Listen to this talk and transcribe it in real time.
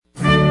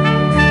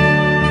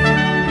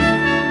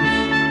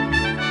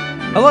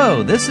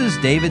Hello, this is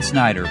David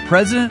Snyder,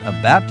 President of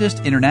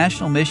Baptist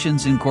International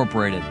Missions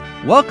Incorporated,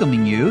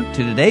 welcoming you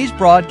to today's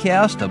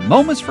broadcast of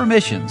Moments for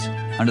Missions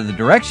under the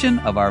direction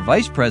of our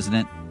Vice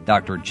President,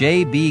 Dr.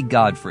 J.B.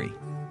 Godfrey.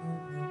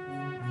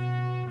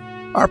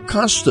 Our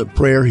constant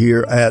prayer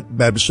here at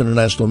Baptist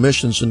International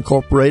Missions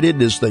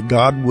Incorporated is that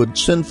God would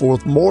send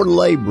forth more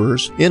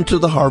laborers into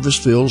the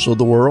harvest fields of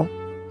the world.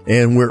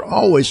 And we're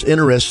always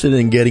interested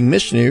in getting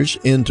missionaries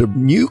into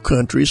new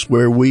countries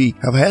where we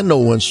have had no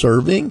one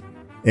serving.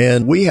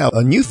 And we have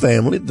a new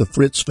family, the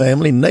Fritz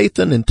family,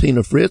 Nathan and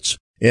Tina Fritz,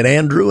 and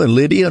Andrew and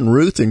Lydia and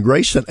Ruth and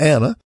Grace and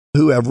Anna,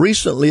 who have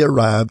recently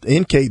arrived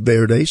in Cape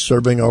Verde,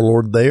 serving our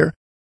Lord there.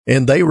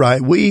 And they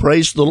write, "We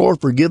praise the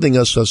Lord for giving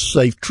us a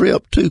safe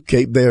trip to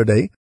Cape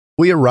Verde.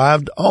 We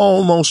arrived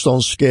almost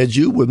on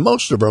schedule with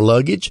most of our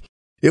luggage.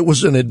 It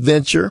was an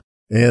adventure."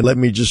 And let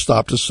me just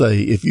stop to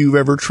say, if you've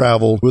ever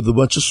traveled with a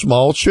bunch of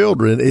small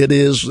children, it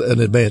is an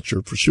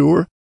adventure for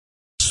sure.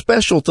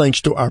 Special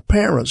thanks to our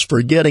parents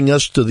for getting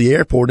us to the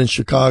airport in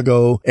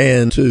Chicago,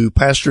 and to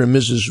Pastor and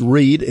Mrs.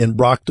 Reed in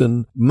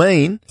Brockton,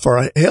 Maine,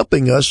 for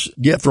helping us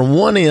get from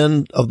one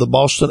end of the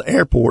Boston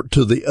airport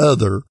to the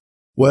other.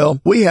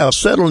 Well, we have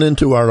settled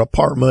into our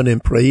apartment in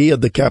Praia,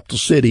 the capital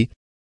city,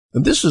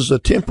 and this is a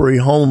temporary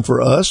home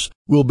for us.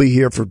 We'll be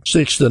here for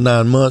 6 to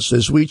 9 months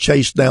as we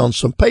chase down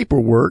some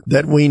paperwork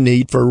that we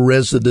need for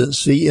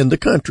residency in the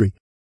country.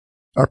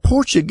 Our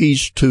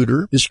Portuguese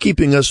tutor is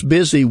keeping us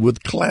busy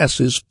with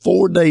classes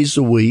 4 days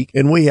a week,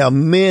 and we have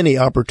many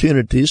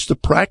opportunities to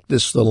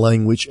practice the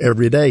language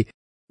every day.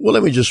 Well,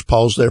 let me just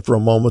pause there for a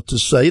moment to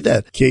say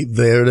that Cape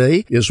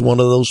Verde is one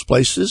of those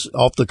places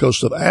off the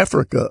coast of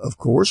Africa, of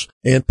course,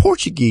 and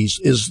Portuguese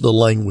is the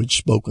language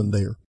spoken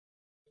there.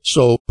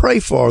 So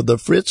pray for the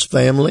Fritz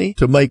family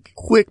to make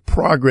quick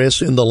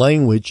progress in the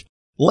language.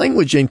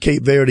 Language in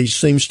Cape Verde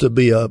seems to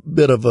be a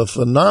bit of a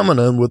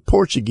phenomenon with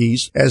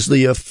Portuguese as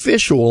the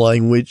official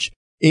language.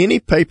 Any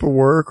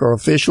paperwork or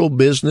official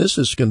business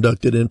is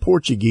conducted in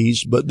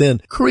Portuguese, but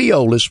then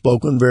Creole is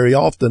spoken very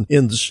often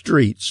in the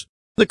streets.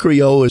 The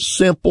Creole is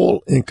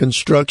simple in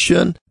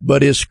construction,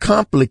 but is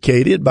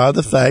complicated by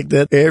the fact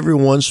that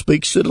everyone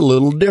speaks it a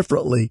little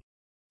differently.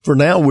 For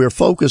now, we're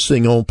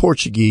focusing on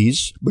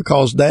Portuguese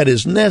because that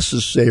is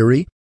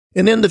necessary.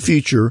 And in the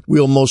future,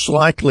 we'll most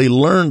likely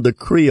learn the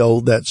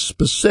Creole that's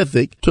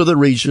specific to the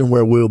region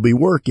where we'll be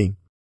working.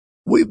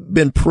 We've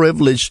been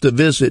privileged to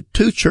visit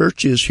 2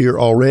 churches here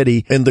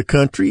already in the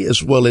country,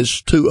 as well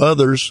as 2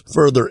 others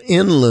further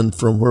inland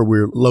from where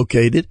we're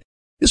located.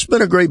 It's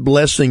been a great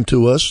blessing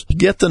to us to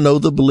get to know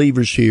the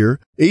believers here,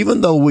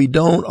 even though we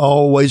don't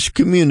always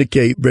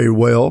communicate very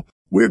well.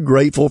 We're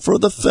grateful for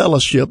the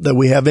fellowship that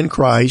we have in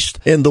Christ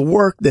and the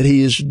work that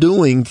He is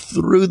doing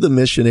through the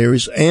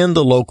missionaries and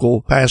the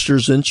local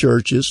pastors and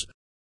churches.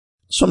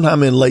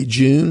 Sometime in late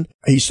June,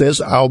 he says,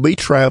 I'll be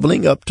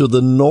traveling up to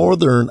the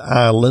northern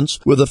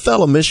islands with a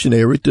fellow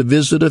missionary to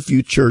visit a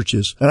few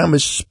churches. And I'm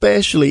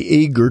especially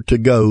eager to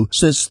go,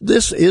 since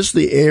this is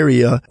the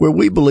area where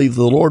we believe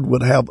the Lord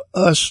would have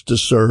us to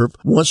serve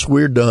once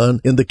we're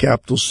done in the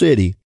capital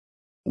city.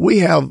 We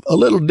have a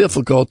little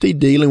difficulty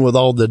dealing with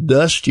all the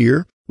dust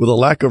here. With a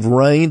lack of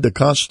rain, the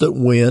constant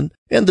wind,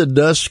 and the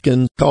dust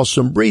can cause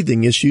some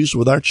breathing issues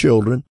with our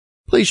children.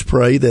 Please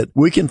pray that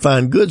we can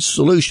find good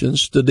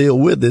solutions to deal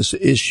with this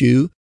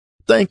issue.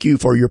 Thank you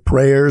for your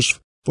prayers,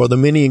 for the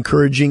many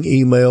encouraging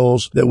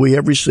emails that we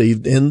have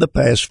received in the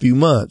past few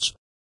months.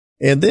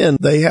 And then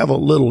they have a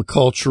little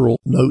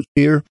cultural note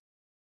here.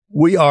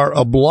 We are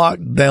a block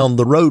down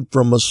the road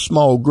from a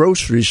small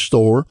grocery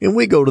store, and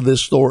we go to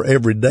this store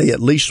every day at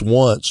least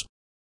once.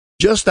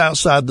 Just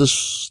outside the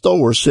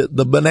store sit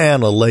the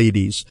banana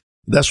ladies.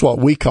 That's what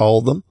we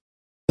call them.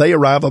 They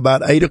arrive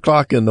about 8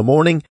 o'clock in the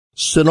morning,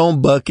 sit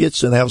on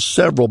buckets, and have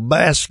several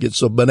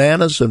baskets of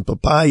bananas and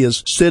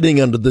papayas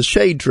sitting under the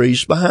shade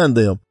trees behind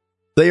them.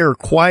 They are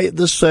quite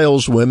the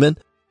saleswomen,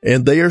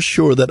 and they are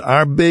sure that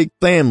our big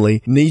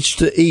family needs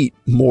to eat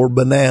more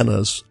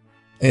bananas.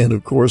 And,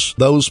 of course,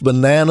 those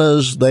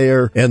bananas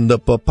there and the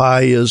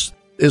papayas,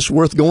 it's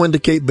worth going to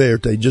Cape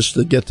Verde just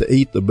to get to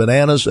eat the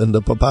bananas and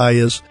the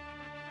papayas.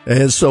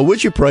 And so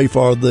would you pray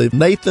for the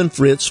Nathan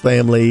Fritz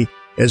family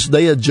as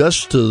they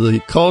adjust to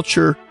the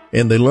culture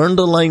and they learn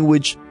the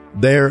language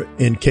there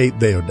in Cape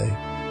Verde.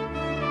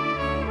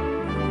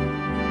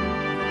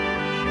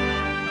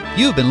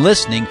 You've been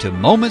listening to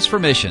Moments for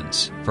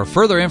Missions. For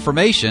further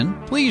information,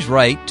 please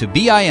write to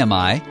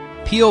BIMI,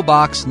 P.O.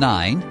 Box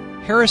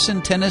 9,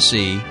 Harrison,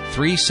 Tennessee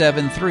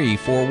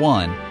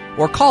 37341,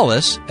 or call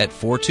us at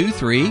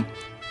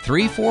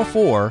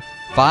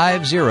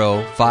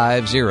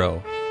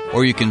 423-344-5050.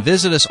 Or you can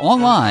visit us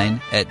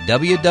online at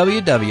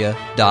www.bimi.org.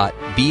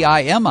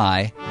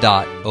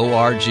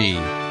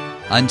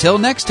 Until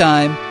next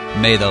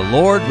time, may the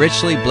Lord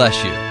richly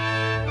bless you.